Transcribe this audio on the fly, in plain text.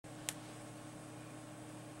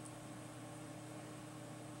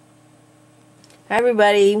Hi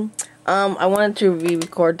everybody. I wanted to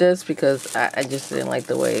re-record this because I just didn't like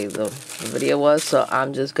the way the video was, so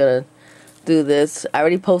I'm just gonna do this. I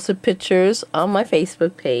already posted pictures on my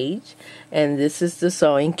Facebook page, and this is the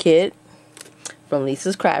sewing kit from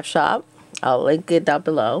Lisa's Craft Shop. I'll link it down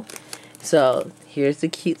below. So here's the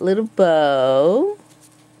cute little bow.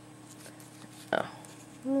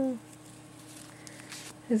 Oh.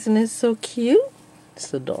 Isn't it so cute?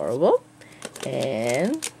 It's adorable.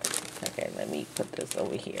 And okay, let me put this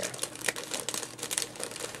over here.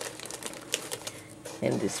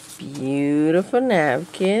 And this beautiful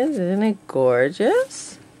napkin, isn't it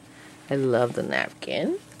gorgeous? I love the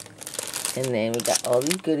napkin. And then we got all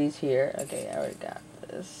these goodies here. Okay, I already got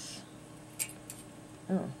this.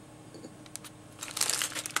 Oh.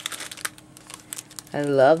 I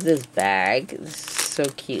love this bag. This is so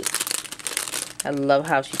cute. I love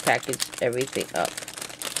how she packaged everything up.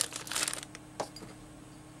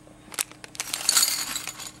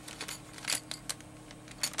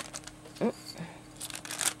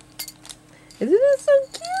 Isn't it so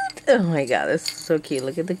cute? Oh my god, this is so cute.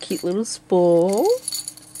 Look at the cute little spool.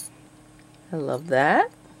 I love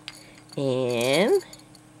that. And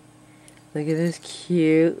look at this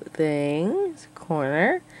cute thing. It's a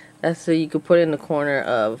corner. That's so you could put in the corner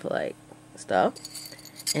of like stuff.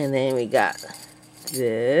 And then we got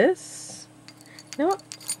this. You know what?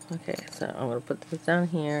 Okay, so I'm going to put this down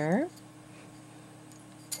here.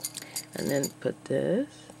 And then put this.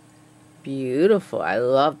 Beautiful. I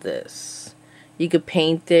love this. You could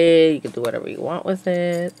paint it. You could do whatever you want with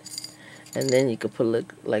it. And then you could put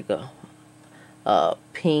like a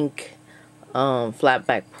pink flat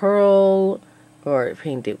back pearl, or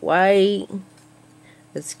paint it white.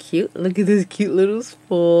 It's cute. Look at this cute little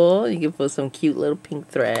spool. You can put some cute little pink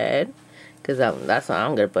thread, because that's what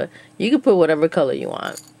I'm gonna put. You can put whatever color you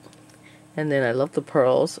want. And then I love the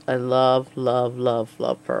pearls. I love, love, love,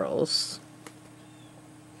 love pearls.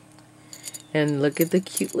 And look at the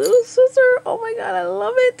cute little scissor. Oh my god, I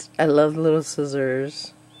love it. I love little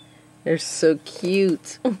scissors. They're so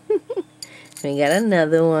cute. We got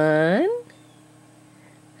another one.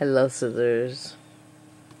 I love scissors.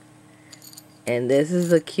 And this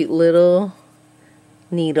is a cute little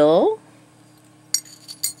needle.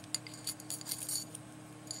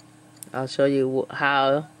 I'll show you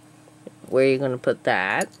where you're going to put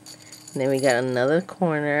that. And then we got another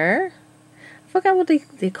corner. I forgot what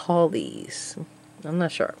they call these. I'm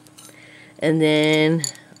not sure. And then,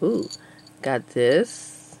 ooh, got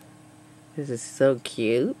this. This is so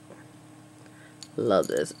cute. Love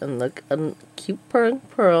this. And look, a cute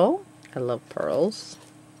pearl. I love pearls.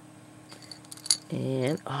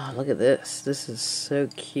 And, oh, look at this. This is so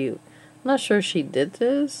cute. I'm not sure she did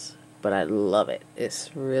this, but I love it.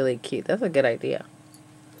 It's really cute. That's a good idea.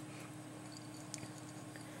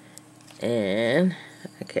 And,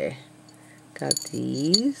 okay. Got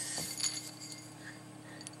these.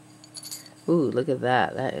 Ooh, look at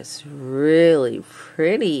that. That is really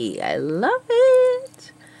pretty. I love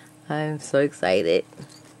it. I'm so excited.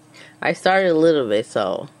 I started a little bit,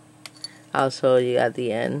 so I'll show you at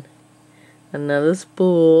the end. Another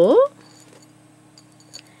spool.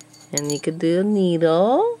 And you could do a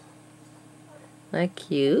needle. Not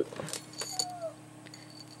cute.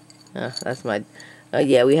 Oh, that's my... Oh,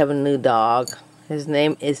 yeah, we have a new dog. His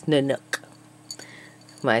name is Nanook.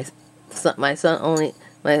 My son,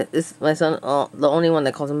 the only one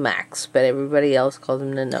that calls him Max, but everybody else calls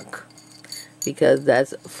him Nanook, because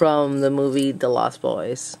that's from the movie The Lost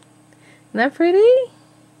Boys. Isn't that pretty?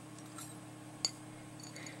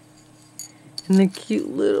 And the cute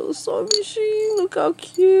little sewing machine. Look how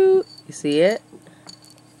cute. You see it?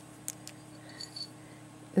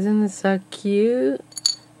 Isn't this so cute?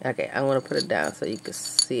 Okay, I'm going to put it down so you can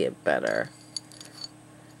see it better.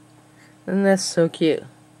 And that's so cute.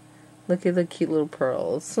 Look at the cute little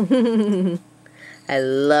pearls. I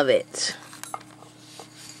love it.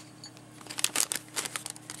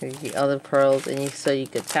 Here's the other pearls, and so you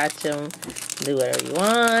can attach them, do whatever you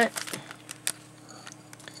want.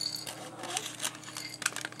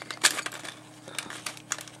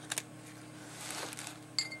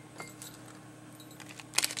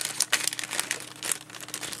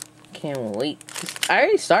 Can't wait. I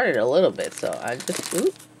already started a little bit, so I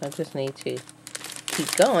just need to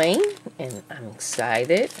keep going, and I'm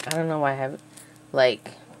excited. I don't know why I haven't,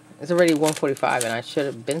 like, it's already 1:45 and I should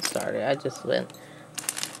have been started. I just went,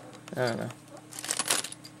 I don't know.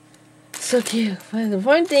 So cute. But the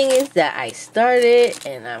important thing is that I started,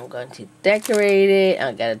 and I'm going to decorate it.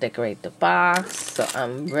 I gotta decorate the box, so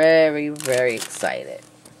I'm very, very excited.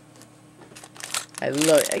 I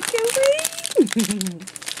love it. I can't wait.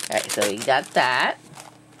 Alright, so we got that.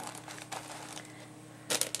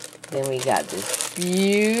 Then we got this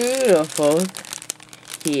beautiful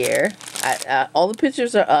here. All the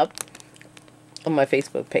pictures are up on my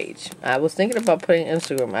Facebook page. I was thinking about putting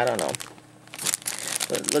Instagram. I don't know.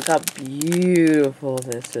 But look how beautiful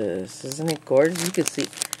this is. Isn't it gorgeous? You can see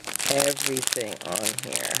everything on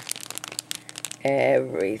here.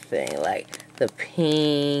 Everything. Like the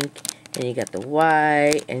pink. And you got the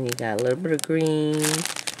white. And you got a little bit of green.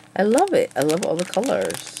 I love it. I love all the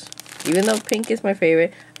colors. Even though pink is my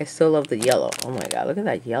favorite, I still love the yellow. Oh my god, look at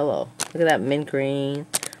that yellow. Look at that mint green.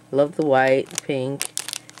 Love the white, the pink.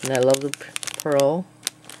 And I love the pearl.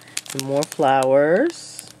 And more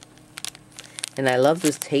flowers. And I love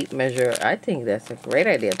this tape measure. I think that's a great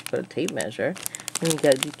idea to put a tape measure. And you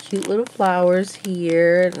got the cute little flowers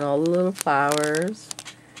here. And all the little flowers.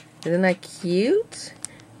 Isn't that cute?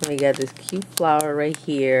 And we got this cute flower right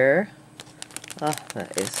here. Oh,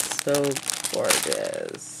 that is so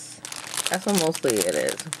gorgeous. That's what mostly it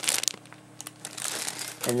is.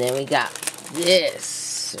 And then we got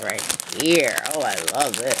this right here. Oh, I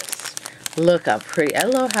love this. Look how pretty. I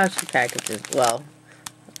love how she packages. Well,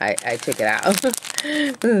 I took it out.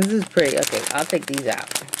 This is pretty. Okay, I'll take these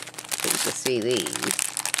out so you can see these.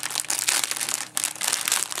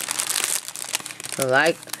 So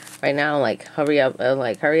like, right now I'm like, hurry up. I'm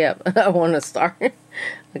like, hurry up. I want to start.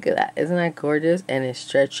 Look at that. Isn't that gorgeous? And it's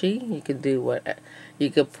stretchy. You could do what, you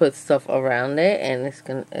could put stuff around it and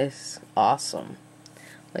it's awesome.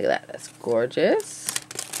 Look at that. That's gorgeous.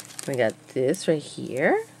 We got this right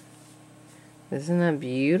here. Isn't that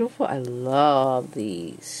beautiful? I love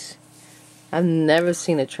these. I've never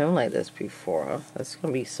seen a trim like this before. That's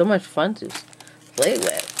going to be so much fun to play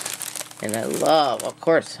with. And I love, of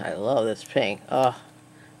course, I love this pink. Oh,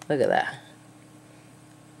 look at that.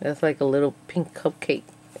 That's like a little pink cupcake.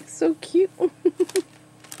 It's so cute. And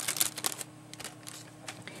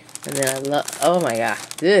then I love, oh my god,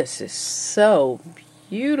 this is so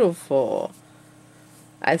beautiful.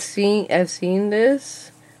 I've seen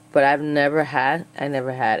this, but I never had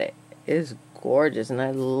it. It's gorgeous, and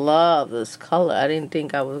I love this color. I didn't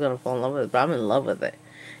think I was gonna fall in love with it, but I'm in love with it.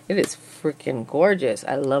 It is freaking gorgeous.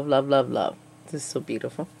 I love, love, love, love. This is so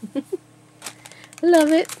beautiful. Love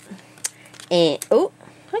it. And oh,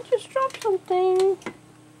 I just dropped something.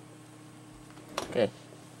 Okay.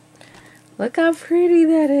 Look how pretty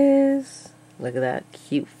that is. Look at that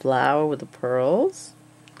cute flower with the pearls.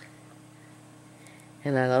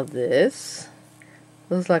 And I love this.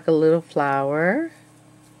 Looks like a little flower.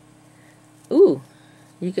 Ooh,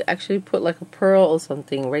 you could actually put like a pearl or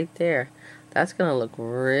something right there. That's gonna look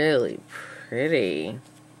really pretty.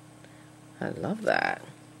 I love that.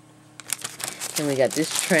 And we got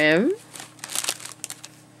this trim.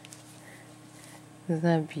 Isn't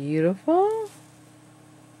that beautiful?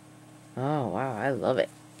 Oh wow, I love it.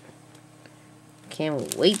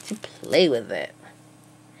 Can't wait to play with it.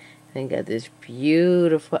 And got this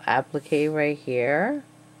beautiful applique right here.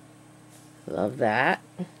 Love that.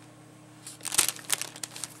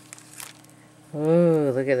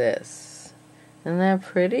 Ooh, look at this. Isn't that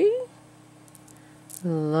pretty?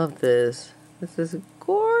 Love this. This is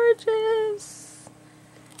gorgeous.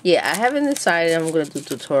 Yeah, I haven't decided I'm going to do a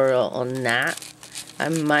tutorial on that. I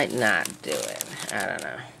might not do it. I don't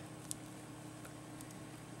know.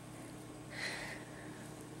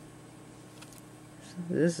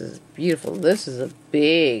 This is beautiful. This is a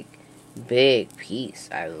big, big piece.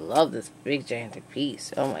 I love this big gigantic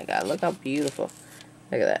piece. Oh my god, look how beautiful.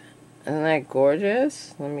 Look at that. Isn't that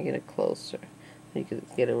gorgeous? Let me get it closer. You can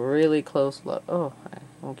get a really close look. Oh,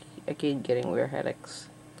 I keep getting weird headaches.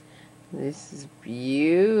 This is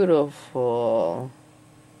beautiful.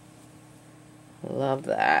 Love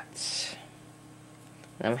that.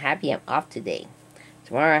 I'm happy I'm off today.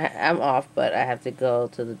 Tomorrow I'm off, but I have to go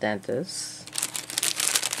to the dentist.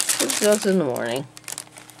 Let's go in the morning.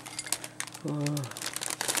 Oh,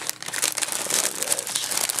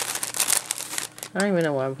 I don't even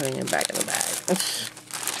know why I'm putting it back in the bag.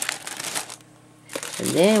 And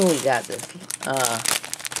then we got this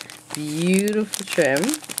beautiful trim.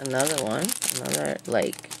 Another one. Another,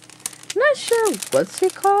 like, I'm not sure what's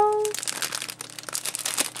it called.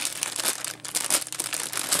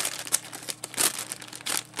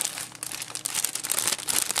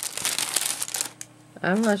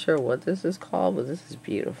 I'm not sure what this is called, but this is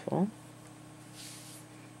beautiful.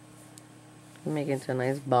 Make it into a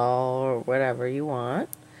nice ball or whatever you want.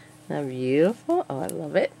 Isn't that beautiful? Oh, I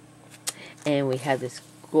love it. And we have this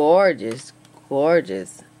gorgeous,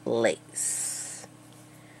 gorgeous lace.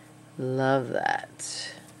 Love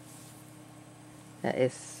that. That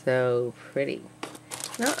is so pretty.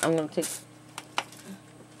 Now I'm going to take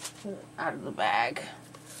it out of the bag.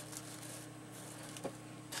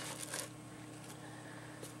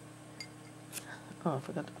 Oh, I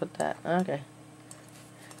forgot to put that. Okay.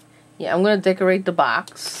 Yeah, I'm going to decorate the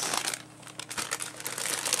box.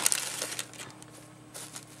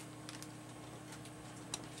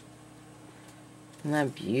 Isn't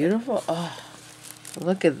that beautiful? Oh,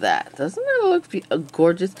 look at that. Doesn't that look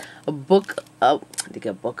gorgeous? A box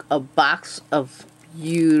of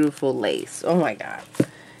beautiful lace. Oh my God.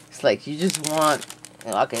 It's like you just want,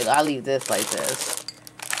 okay, I'll leave this like this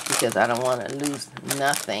because I don't want to lose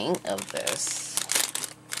nothing of this.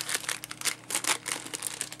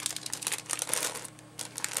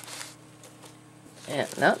 And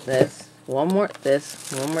no, one more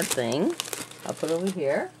thing. I'll put over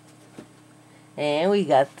here. And we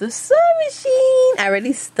got the sewing machine. I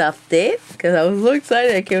already stuffed it because I was so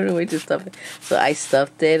excited. I can't wait to stuff it. So I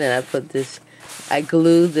stuffed it and I put this, I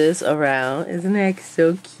glued this around. Isn't that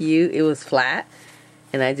so cute? It was flat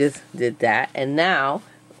and I just did that. And now,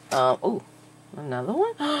 oh, another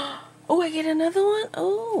one. Oh, I get another one.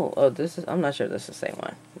 Oh, this is, I'm not sure this is the same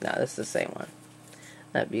one. No, this is the same one.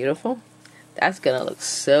 Isn't that beautiful? That's gonna look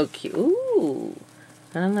so cute. Ooh,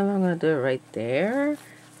 I don't know if I'm gonna do it right there.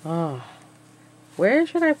 Oh. Where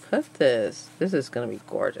should I put this? This is going to be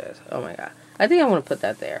gorgeous. Oh my God. I think I'm going to put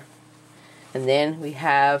that there. And then we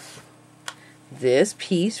have this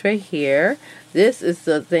piece right here. This is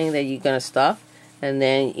the thing that you're going to stuff. And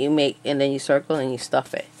then you circle and you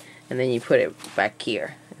stuff it. And then you put it back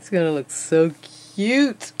here. It's going to look so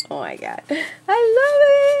cute. Oh my God.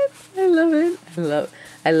 I love it.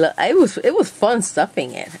 I love it. It was fun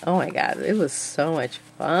stuffing it. Oh my God. It was so much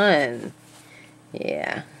fun.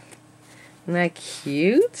 Yeah. Isn't that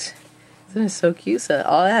cute? Isn't it so cute? So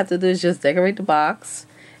all I have to do is just decorate the box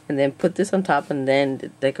and then put this on top and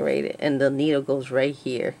then decorate it. And the needle goes right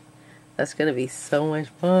here. That's going to be so much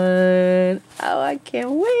fun. Oh, I can't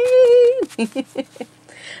wait.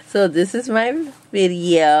 So this is my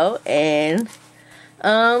video. And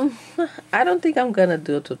I don't think I'm going to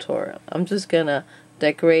do a tutorial. I'm just going to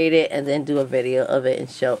decorate it and then do a video of it and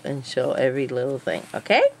show every little thing.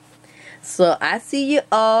 Okay? So I see you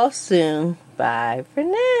all soon. Bye for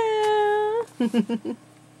now.